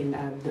actually in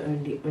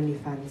the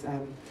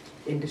OnlyFans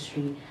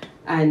industry.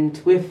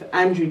 And with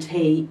Andrew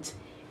Tate,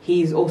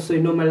 he's also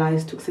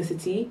normalized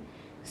toxicity.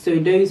 So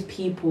those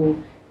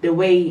people, the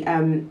way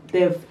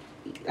they've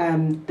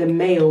the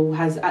male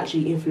has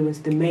actually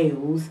influenced the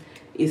males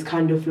is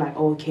kind of like,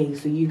 okay,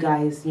 so you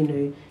guys, you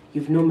know,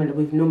 we've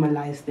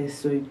normalized this.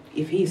 So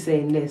if he's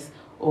saying this,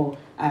 or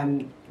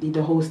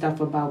the whole stuff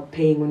about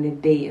paying on a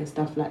date and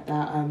stuff like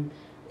that,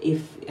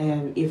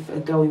 if a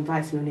girl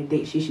invites me on a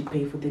date, she should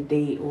pay for the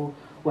date or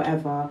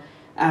whatever.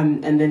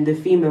 And then the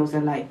females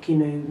are like, you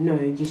know, no,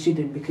 you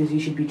shouldn't, because you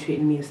should be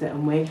treating me a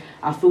certain way.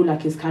 I feel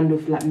like it's kind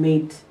of like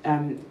made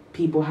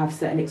people have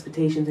certain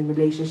expectations in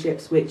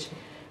relationships, which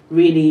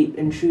really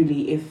and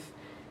truly, if,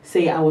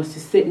 say, I was to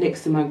sit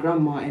next to my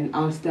grandma and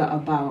ask her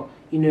about,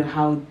 you know,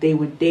 how they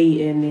were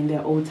dating in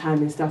their old time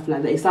and stuff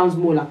like that, it sounds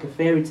more like a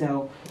fairy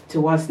tale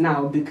to us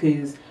now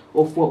because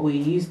of what we're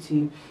used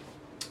to.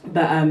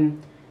 But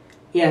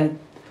yeah,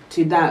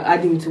 to that,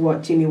 adding to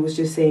what Jimmy was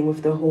just saying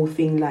with the whole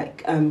thing,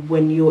 like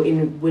when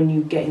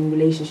you get in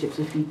relationships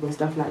with people and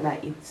stuff like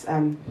that, it's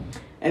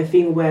a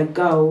thing where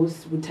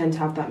girls would tend to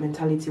have that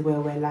mentality where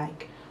we're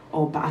like,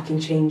 oh, but I can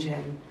change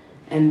him,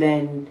 and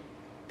then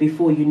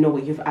before you know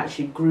it, you've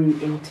actually grew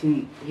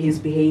into his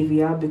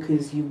behaviour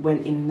because you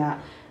went in that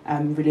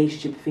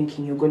relationship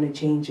thinking you're going to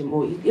change him.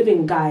 Or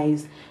even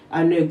guys,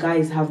 I know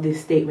guys have this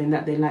statement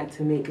that they like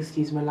to make,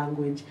 excuse my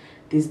language,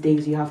 these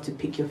days you have to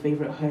pick your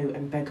favourite hoe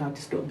and beg her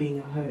to stop being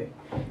a hoe.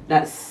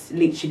 That's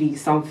literally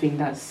something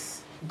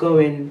that's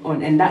going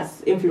on, and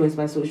that's influenced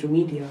by social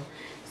media.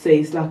 So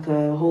it's like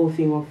a whole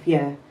thing of,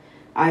 yeah,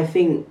 I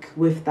think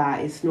with that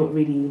it's not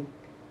really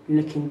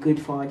looking good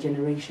for our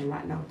generation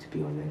right now, to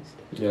be honest.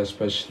 Yeah,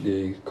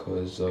 especially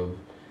because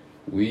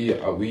we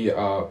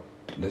are,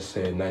 let's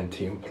say,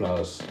 19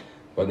 plus,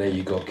 but then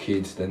you got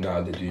kids that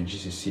now they do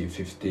GCSE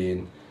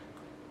 15.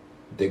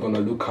 They're gonna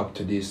look up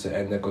to this,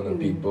 and they're gonna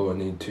be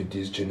born into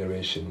these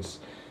generations.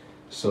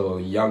 So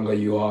younger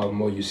you are,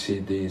 more you see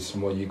this,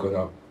 more you're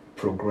gonna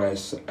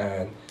progress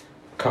and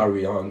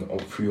carry on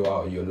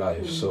throughout your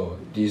life. So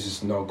this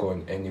is not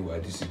going anywhere.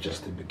 This is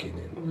just the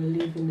beginning.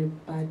 We're leaving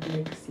a bad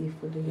legacy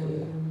for the young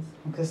ones.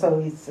 Okay, so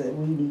it's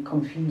really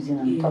confusing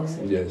and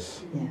toxic.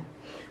 Yes. Yeah.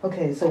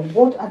 Okay, so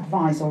what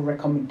advice or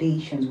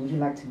recommendations would you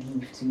like to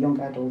give to young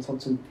adults or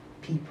to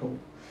people,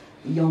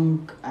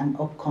 young and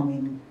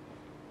upcoming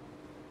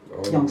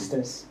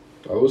youngsters?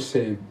 I would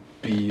say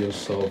be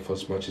yourself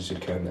as much as you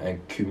can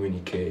and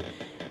communicate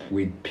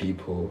with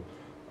people.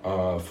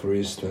 For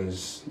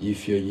instance,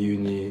 if you're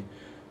uni,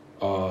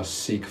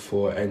 seek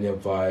for any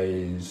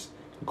advice,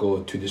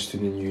 go to the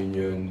student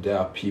union. There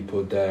are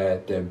people there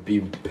that are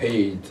being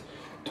paid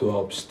to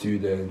help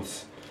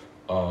students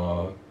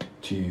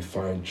to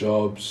find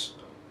jobs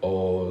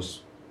or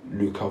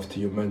look after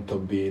your mental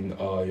being,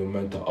 your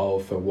mental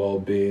health and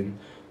well-being.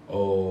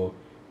 Or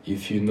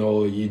if you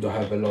know you don't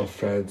have a lot of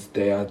friends,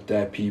 there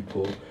are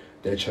people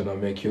that are trying to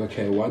make you,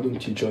 okay, why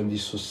don't you join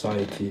this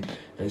society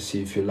and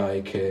see if you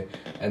like it,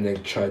 and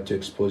then try to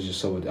expose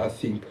yourself. I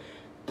think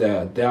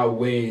there are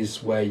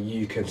ways where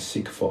you can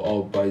seek for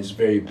help, but it's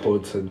very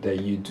important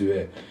that you do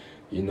it,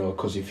 you know,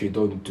 because if you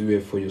don't do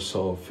it for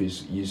yourself,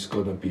 it's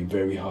going to be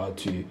very hard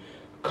to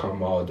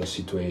come out of the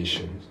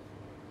situation.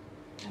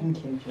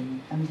 Thank you, Jimmy.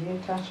 And you,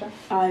 Tasha?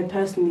 I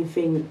personally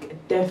think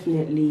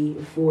definitely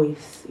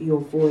your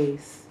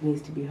voice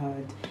needs to be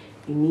heard.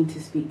 You need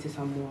to speak to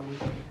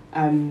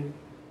someone.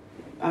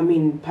 I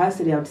mean,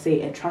 personally, I would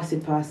say a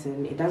trusted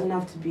person. It doesn't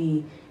have to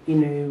be, you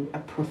know, a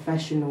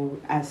professional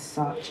as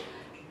such,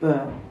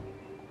 but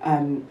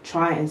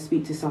try and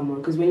speak to someone.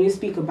 Because when you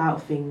speak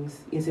about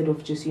things, instead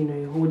of just, you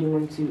know, holding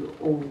on to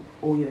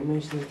all your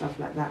emotions and stuff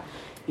like that,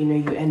 you know,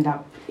 you end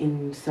up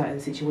in certain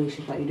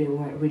situations that you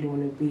don't really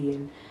want to be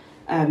in.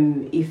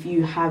 If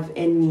you have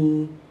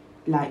any,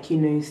 like, you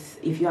know,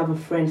 if you have a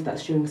friend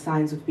that's showing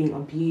signs of being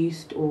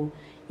abused, or,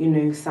 you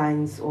know,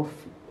 signs of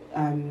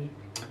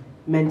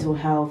mental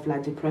health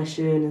like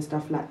depression and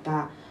stuff like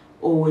that,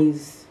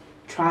 always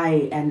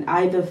try and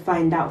either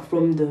find out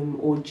from them,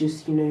 or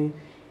just, you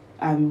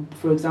know,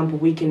 for example,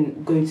 we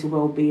can go to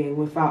well-being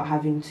without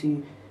having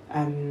to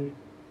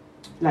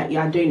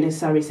I don't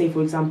necessarily say,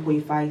 for example,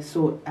 if I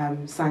saw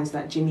signs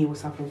that Jimmy was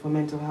suffering from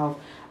mental health,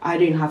 I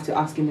don't have to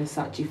ask him as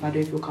such if I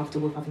don't feel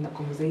comfortable with having that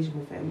conversation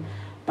with him.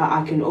 But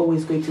I can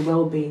always go to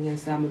well-being and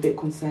say I'm a bit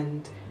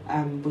concerned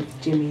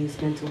with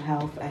Jimmy's mental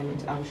health,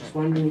 and I was just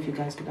wondering if you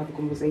guys could have a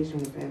conversation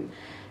with him.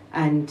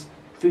 And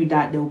through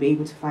that, they'll be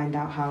able to find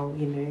out how,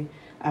 you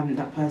know,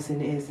 that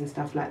person is and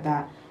stuff like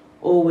that.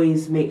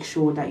 Always make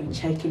sure that you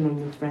check in on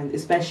your friends,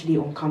 especially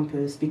on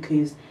campus,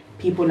 because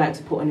people like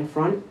to put on a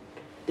front.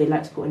 They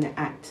like to put in an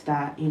act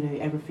that, you know,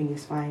 everything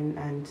is fine,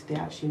 and they're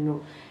actually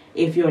not.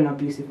 If you're in an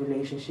abusive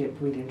relationship,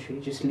 really and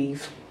truly, just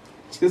leave.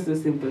 Just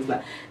as simple as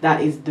that.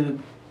 That is the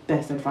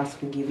best advice I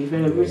can give. If you're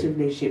in a abusive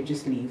relationship,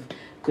 just leave.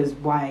 Because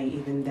why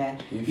even there?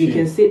 If you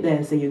can sit there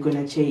and say you're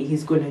gonna change,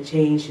 he's gonna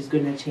change, she's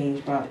gonna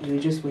change, but you're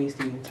just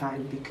wasting your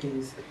time,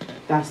 because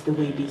that's the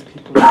way these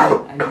people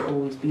are, and they'll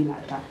always be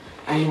like that.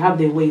 And they have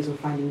their ways of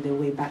finding their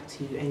way back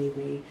to you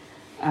anyway.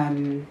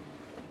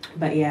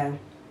 But yeah,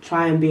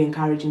 try and be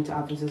encouraging to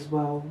others as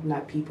well,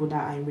 like people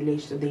that are in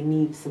relationships, they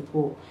need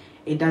support.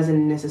 It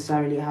doesn't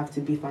necessarily have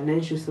to be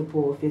financial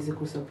support or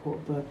physical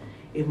support, but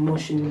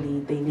emotionally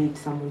they need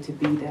someone to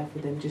be there for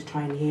them. Just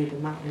try and hear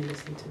them out and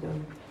listen to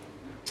them.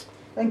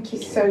 Thank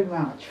you so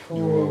much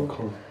for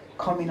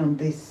coming on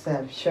this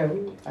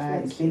show.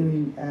 It's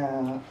been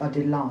a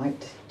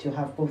delight to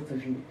have both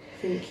of you.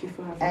 Thank you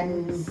for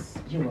having us.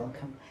 And you're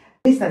welcome.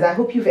 Listeners, I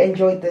hope you've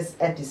enjoyed this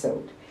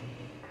episode.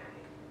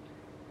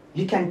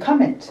 You can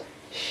comment,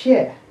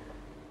 share,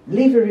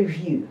 leave a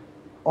review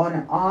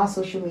on our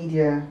social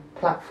media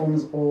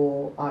platforms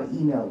or our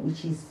email,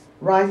 which is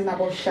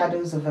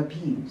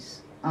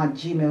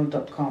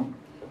risingaboveshadowsofabuse@gmail.com.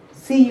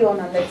 See you on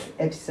our next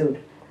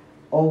episode.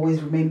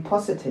 Always remain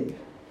positive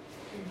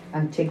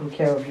and take good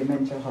care of your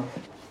mental health.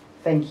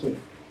 Thank you.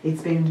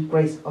 It's been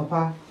Grace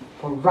Opa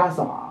for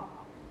Raza,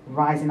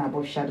 Rising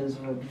Above Shadows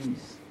of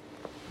Abuse.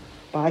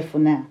 Bye for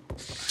now.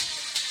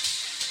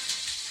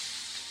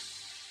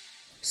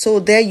 So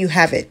there you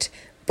have it.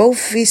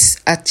 Both these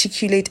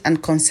articulate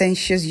and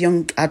conscientious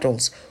young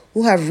adults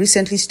who have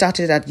recently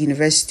started at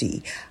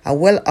university are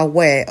well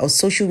aware of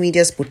social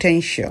media's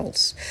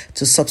potentials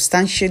to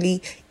substantially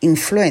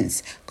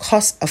influence,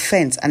 cause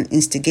offense, and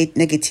instigate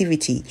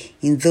negativity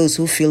in those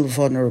who feel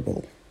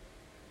vulnerable.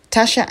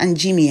 Tasha and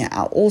Jimmy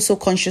are also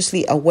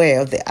consciously aware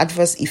of the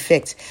adverse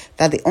effect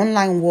that the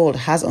online world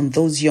has on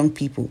those young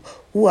people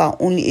who are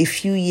only a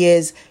few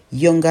years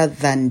younger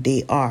than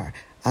they are,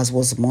 as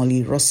was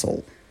Molly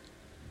Russell.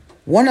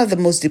 One of the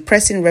most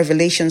depressing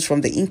revelations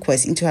from the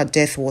inquest into her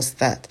death was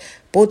that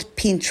both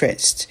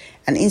Pinterest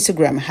and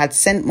Instagram had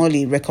sent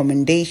Molly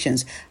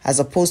recommendations as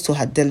opposed to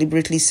her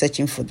deliberately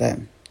searching for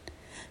them.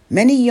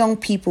 Many young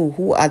people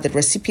who are the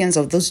recipients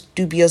of those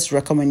dubious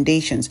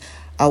recommendations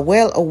are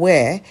well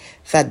aware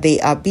that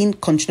they are being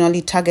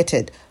continually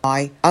targeted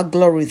by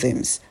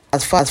algorithms.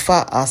 As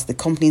far as the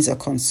companies are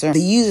concerned,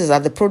 the users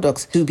are the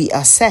products to be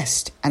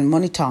assessed and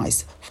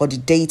monetized for the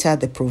data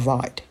they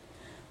provide.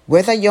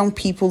 Whether young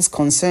people's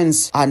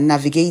concerns are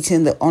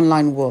navigating the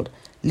online world,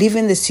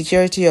 leaving the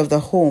security of the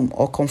home,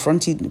 or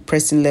confronting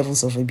depressing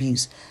levels of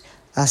abuse,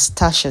 as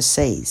Tasha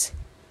says,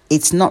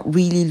 it's not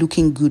really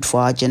looking good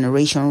for our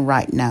generation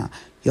right now.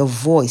 Your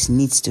voice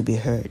needs to be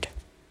heard.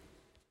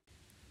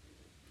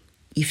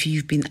 If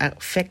you've been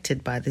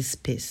affected by this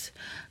piece,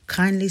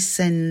 kindly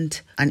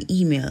send an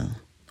email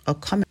or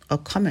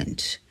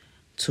comment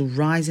to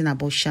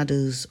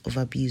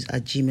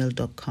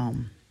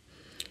risingaboveshadowsofabuse@gmail.com.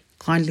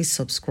 Kindly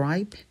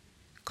subscribe,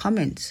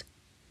 comment,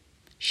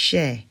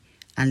 share,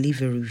 and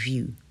leave a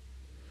review.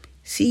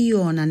 See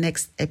you on our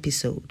next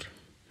episode.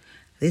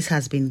 This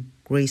has been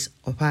Grace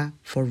Opa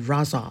for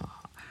Raza,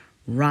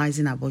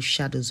 Rising Above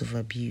Shadows of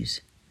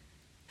Abuse.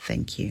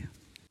 Thank you.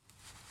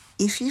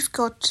 If you've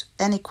got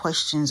any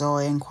questions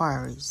or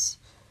inquiries,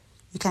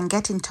 you can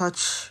get in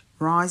touch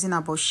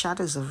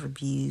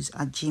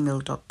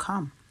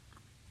risingaboveshadowsofabuse@gmail.com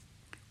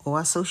or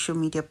our social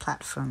media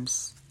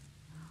platforms,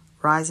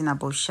 Rising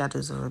Above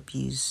Shadows of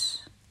Abuse,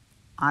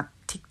 at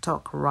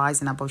TikTok,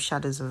 Rising Above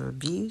Shadows of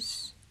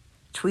Abuse,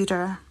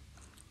 Twitter,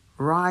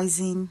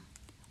 Rising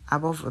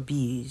Above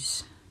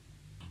Abuse,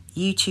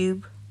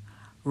 YouTube,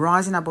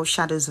 Rising Above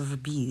Shadows of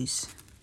Abuse.